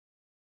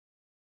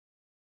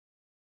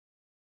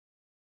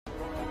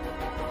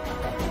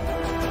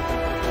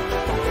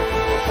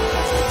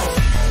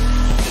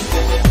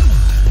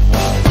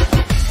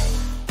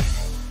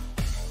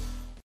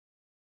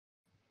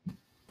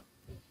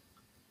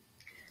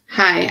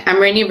Hi, I'm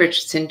Rainey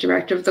Richardson,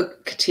 Director of the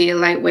CATIA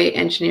Lightweight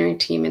Engineering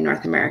Team in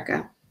North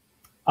America.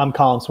 I'm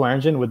Colin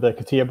Swearingen with the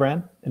CATIA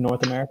brand in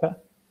North America.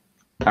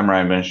 I'm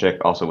Ryan BENYSHEK,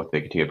 also with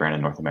the CATIA brand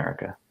in North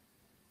America.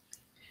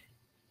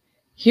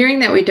 Hearing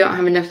that we don't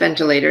have enough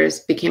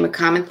ventilators became a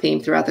common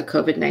theme throughout the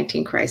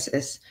COVID-19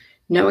 crisis.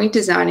 Knowing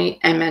designing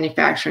and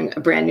manufacturing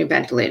a brand new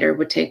ventilator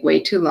would take way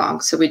too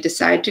long, so we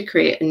decided to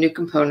create a new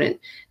component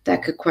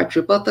that could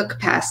quadruple the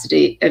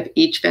capacity of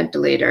each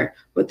ventilator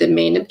with the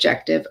main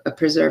objective of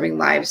preserving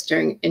lives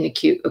during an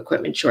acute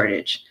equipment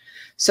shortage.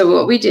 So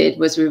what we did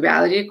was we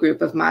rallied a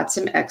group of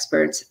ModSim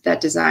experts that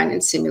designed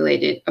and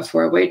simulated a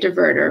four-way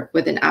diverter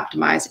with an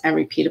optimized and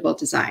repeatable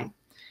design.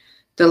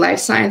 The life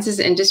sciences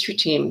industry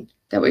team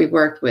that we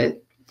worked with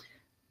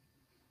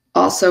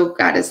also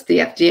got us the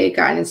FDA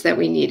guidance that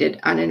we needed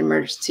on an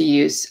emergency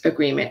use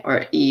agreement,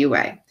 or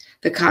EUA.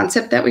 The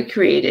concept that we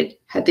created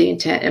had the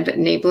intent of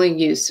enabling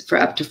use for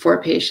up to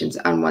 4 patients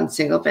on one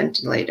single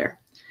ventilator.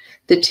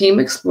 The team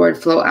explored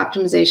flow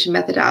optimization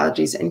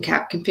methodologies and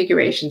cap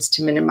configurations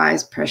to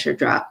minimize pressure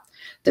drop.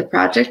 The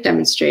project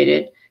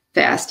demonstrated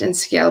fast and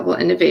scalable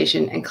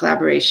innovation and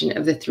collaboration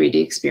of the 3D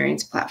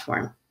Experience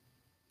platform.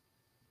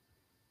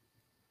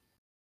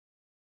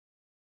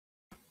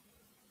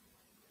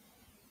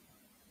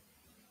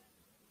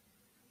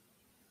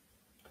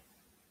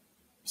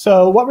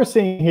 So what we're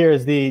seeing here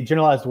is the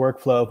generalized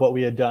workflow of what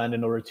we had done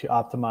in order to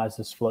optimize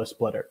this flow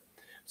splitter.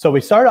 So we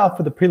started off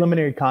with a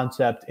preliminary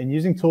concept, and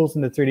using tools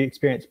in the 3D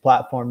Experience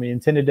platform, we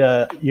intended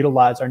to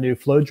utilize our new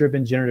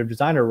flow-driven generative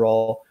designer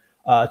role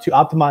to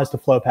optimize the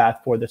flow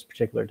path for this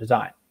particular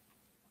design.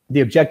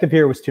 The objective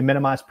here was to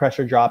minimize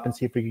pressure drop and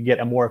see if we could get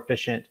a more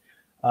efficient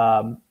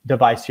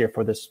device here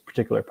for this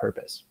particular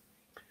purpose.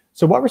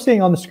 So what we're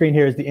seeing on the screen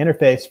here is the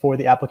interface for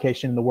the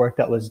application and the work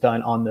that was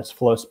done on this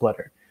flow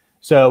splitter.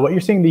 So what you're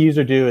seeing the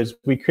user do is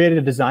we created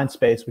a design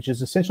space, which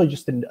is essentially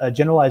just a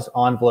generalized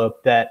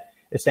envelope that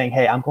is saying,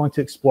 hey, I'm going to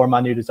explore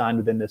my new design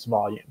within this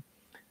volume.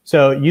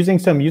 So using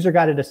some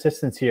user-guided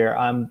assistance here,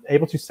 I'm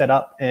able to set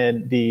up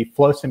in the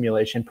flow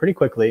simulation pretty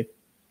quickly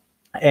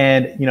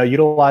and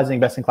utilizing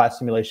best-in-class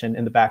simulation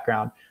in the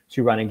background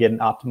to run and get an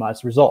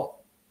optimized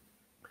result.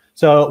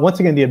 So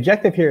once again, the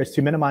objective here is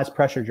to minimize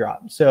pressure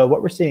drop. So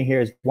what we're seeing here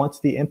is once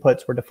the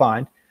inputs were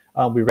defined,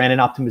 we ran an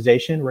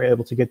optimization, we're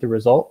able to get the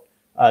result.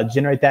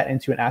 Generate that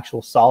into an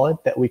actual solid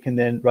that we can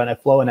then run a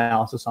flow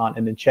analysis on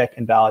and then check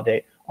and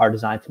validate our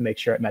design to make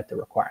sure it met the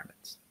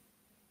requirements.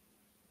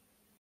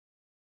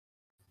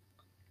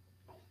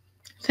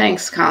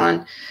 Thanks,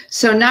 Colin.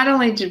 So not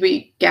only did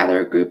we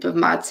gather a group of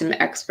ModSim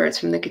experts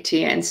from the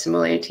CATIA and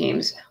Simulator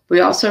teams, we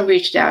also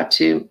reached out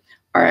to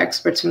our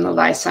experts from the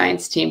life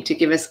science team to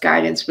give us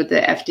guidance with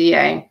the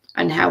FDA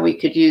on how we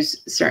could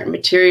use certain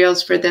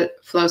materials for the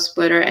flow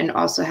splitter and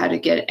also how to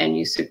get an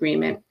end-use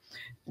agreement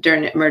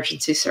during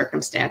emergency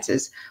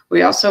circumstances.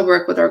 We also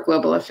work with our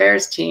global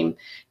affairs team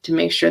to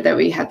make sure that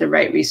we had the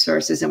right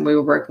resources and we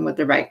were working with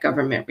the right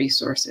government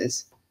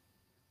resources.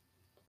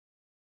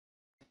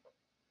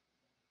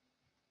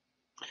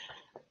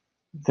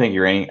 Thank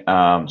you, Rainey.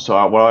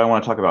 So what I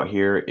want to talk about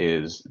here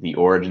is the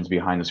origins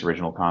behind this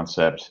original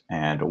concept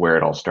and where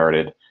it all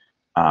started.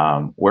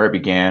 Where it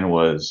began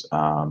was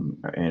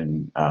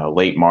in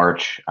late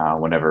March,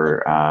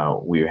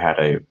 whenever we had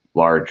a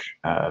large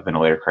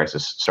ventilator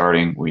crisis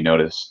starting. We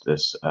noticed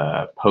this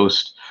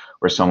post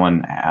where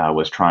someone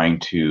was trying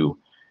to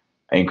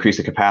increase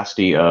the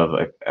capacity of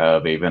a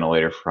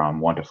ventilator from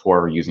 1 to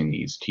 4 using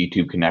these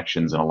T-tube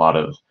connections and a lot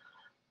of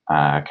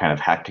kind of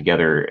hacked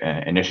together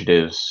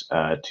initiatives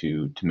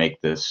to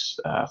make this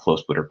flow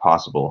splitter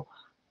possible.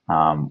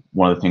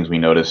 One of the things we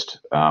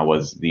noticed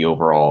was the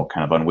overall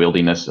kind of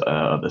unwieldiness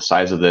of the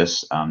size of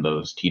this.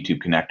 Those T-tube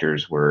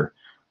connectors were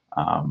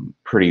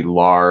pretty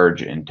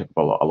large and took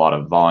a lot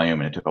of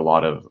volume, and it took a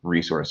lot of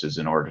resources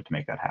in order to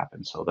make that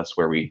happen. So that's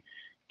where we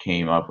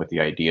came up with the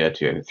idea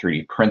to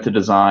 3D print the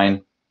design.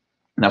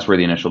 And that's where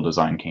the initial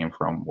design came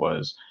from,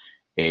 was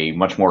a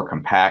much more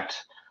compact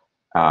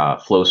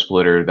flow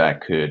splitter that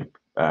could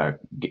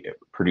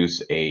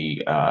produce a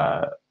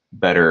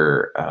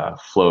better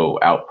flow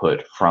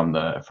output from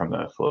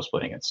the flow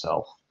splitting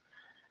itself.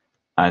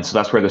 And so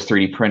that's where this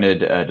 3D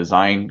printed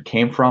design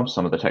came from,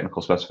 some of the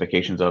technical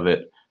specifications of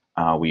it.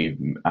 We've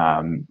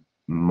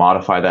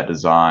modified that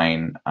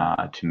design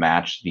to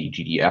match the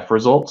GDF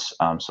results.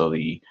 So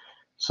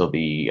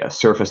the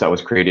surface that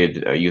was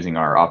created using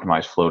our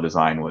optimized flow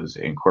design was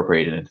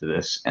incorporated into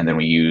this, and then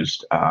we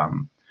used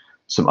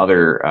some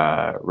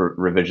other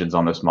revisions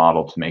on this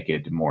model to make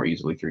it more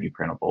easily 3D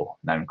printable.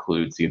 That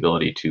includes the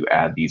ability to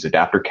add these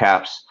adapter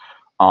caps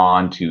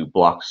on to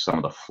block some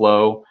of the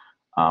flow,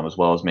 as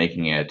well as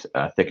making it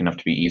thick enough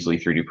to be easily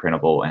 3D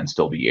printable and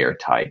still be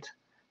airtight.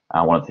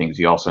 One of the things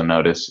you also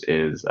notice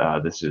is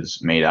this is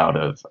made out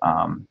of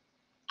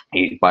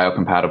a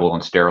biocompatible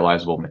and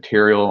sterilizable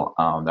material.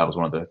 That was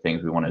one of the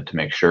things we wanted to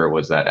make sure,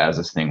 was that as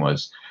this thing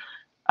was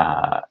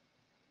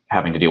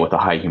having to deal with a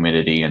high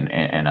humidity and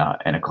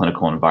a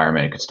clinical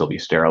environment, it could still be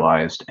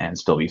sterilized and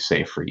still be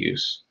safe for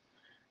use.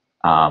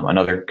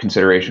 Another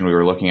consideration we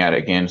were looking at,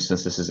 again,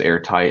 since this is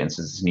airtight and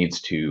since this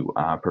needs to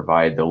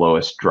provide the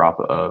lowest drop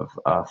of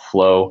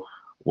flow,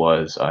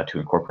 was to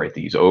incorporate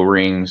these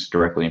O-rings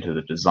directly into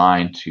the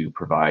design to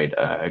provide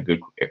a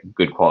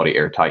good quality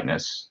air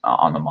tightness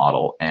on the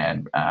model,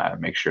 and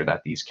make sure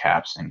that these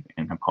caps and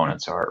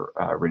components are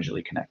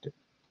rigidly connected.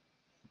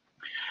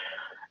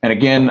 And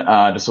again,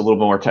 just a little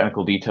bit more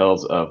technical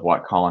details of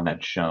what Colin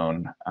had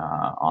shown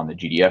on the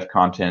GDF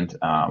content.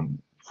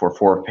 For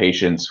 4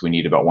 patients, we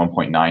need about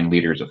 1.9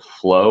 liters of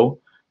flow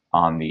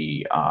on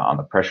the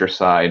pressure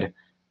side.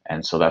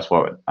 And so that's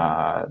what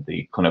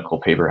the clinical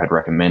paper had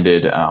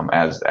recommended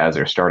as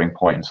their starting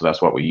point. And so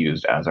that's what we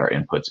used as our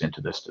inputs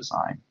into this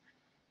design.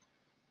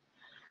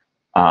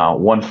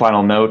 One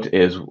final note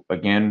is,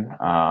 again,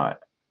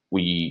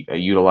 we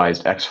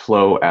utilized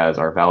XFlow as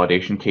our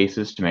validation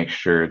cases to make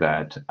sure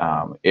that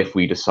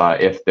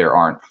if there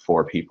aren't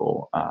 4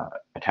 people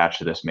attached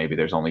to this, maybe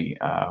there's only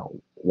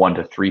 1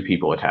 to 3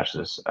 people attached to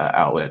this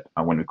outlet.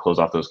 When we close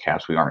off those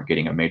caps, we aren't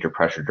getting a major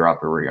pressure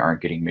drop, or we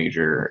aren't getting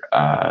major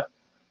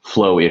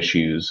flow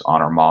issues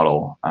on our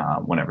model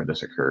whenever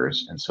this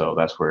occurs. And so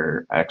that's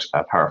where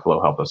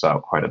PowerFlow helped us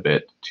out quite a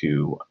bit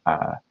to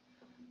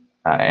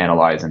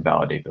analyze and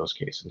validate those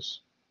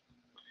cases.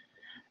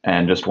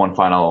 And just one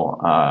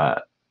final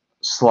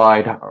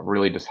slide,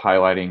 really just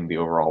highlighting the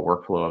overall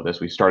workflow of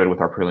this. We started with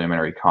our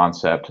preliminary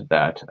concept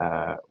that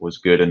was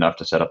good enough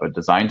to set up a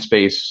design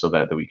space so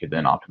that we could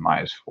then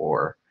optimize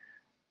for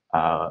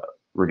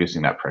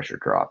reducing that pressure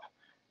drop.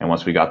 And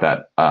once we got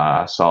that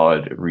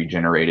solid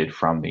regenerated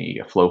from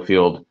the flow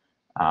field,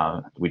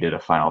 we did a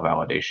final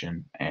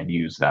validation and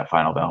used that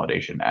final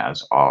validation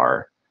as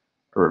our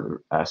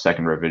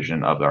second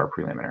revision of our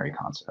preliminary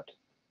concept.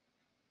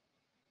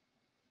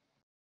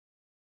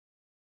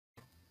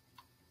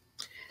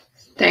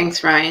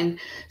 Thanks, Ryan.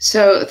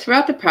 So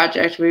throughout the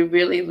project, we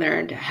really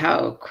learned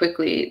how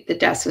quickly the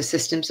DESO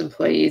Systems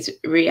employees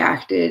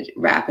reacted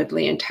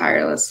rapidly and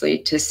tirelessly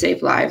to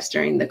save lives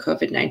during the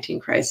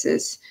COVID-19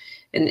 crisis.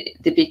 In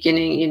the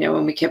beginning,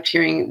 when we kept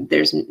hearing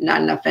there's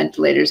not enough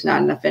ventilators,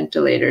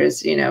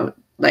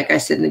 like I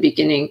said in the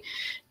beginning,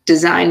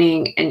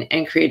 designing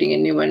and creating a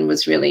new one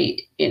was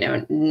really,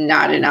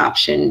 not an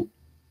option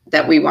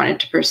that we wanted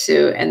to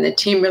pursue. And the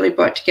team really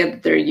brought together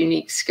their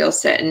unique skill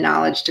set and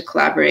knowledge to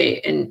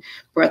collaborate, and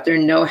brought their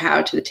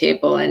know-how to the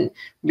table, and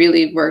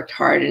really worked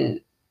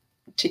hard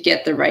to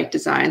get the right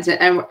designs.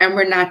 And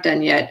we're not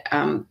done yet,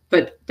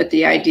 but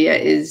the idea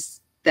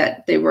is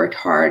that they worked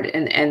hard,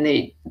 and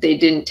they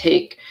didn't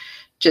take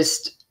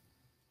just,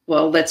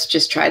 well, let's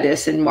just try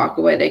this and walk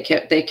away.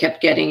 They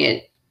kept getting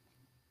it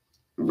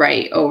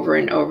right over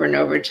and over and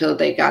over till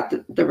they got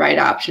the right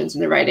options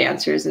and the right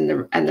answers and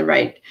the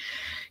right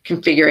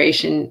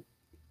configuration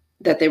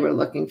that they were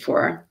looking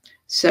for.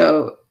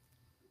 So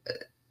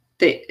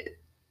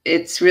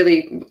it's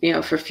really,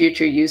 for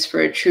future use,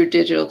 for a true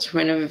digital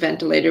twin of a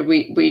ventilator,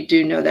 we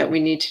do know that we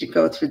need to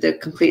go through the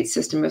complete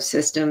system of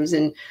systems,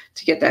 and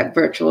to get that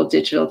virtual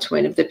digital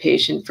twin of the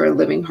patient for a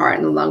living heart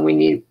and lung,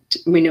 we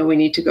know we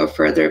need to go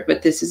further,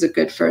 but this is a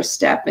good first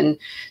step, and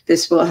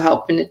this will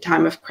help in a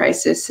time of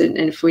crisis. And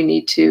if we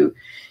need to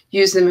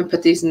use them and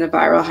put these in the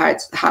viral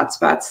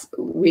hotspots,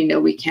 we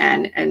know we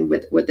can, and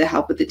with the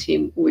help of the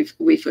team,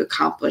 we've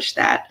accomplished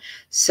that.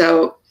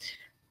 So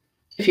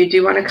if you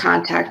do want to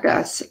contact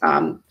us,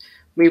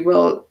 we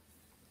will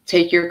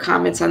take your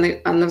comments on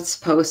this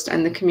post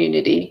on the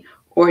community,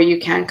 or you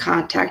can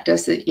contact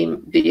us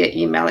via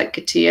email at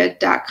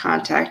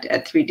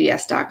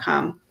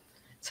catia.contact@3ds.com.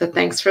 So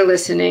thanks for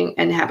listening,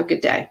 and have a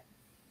good day.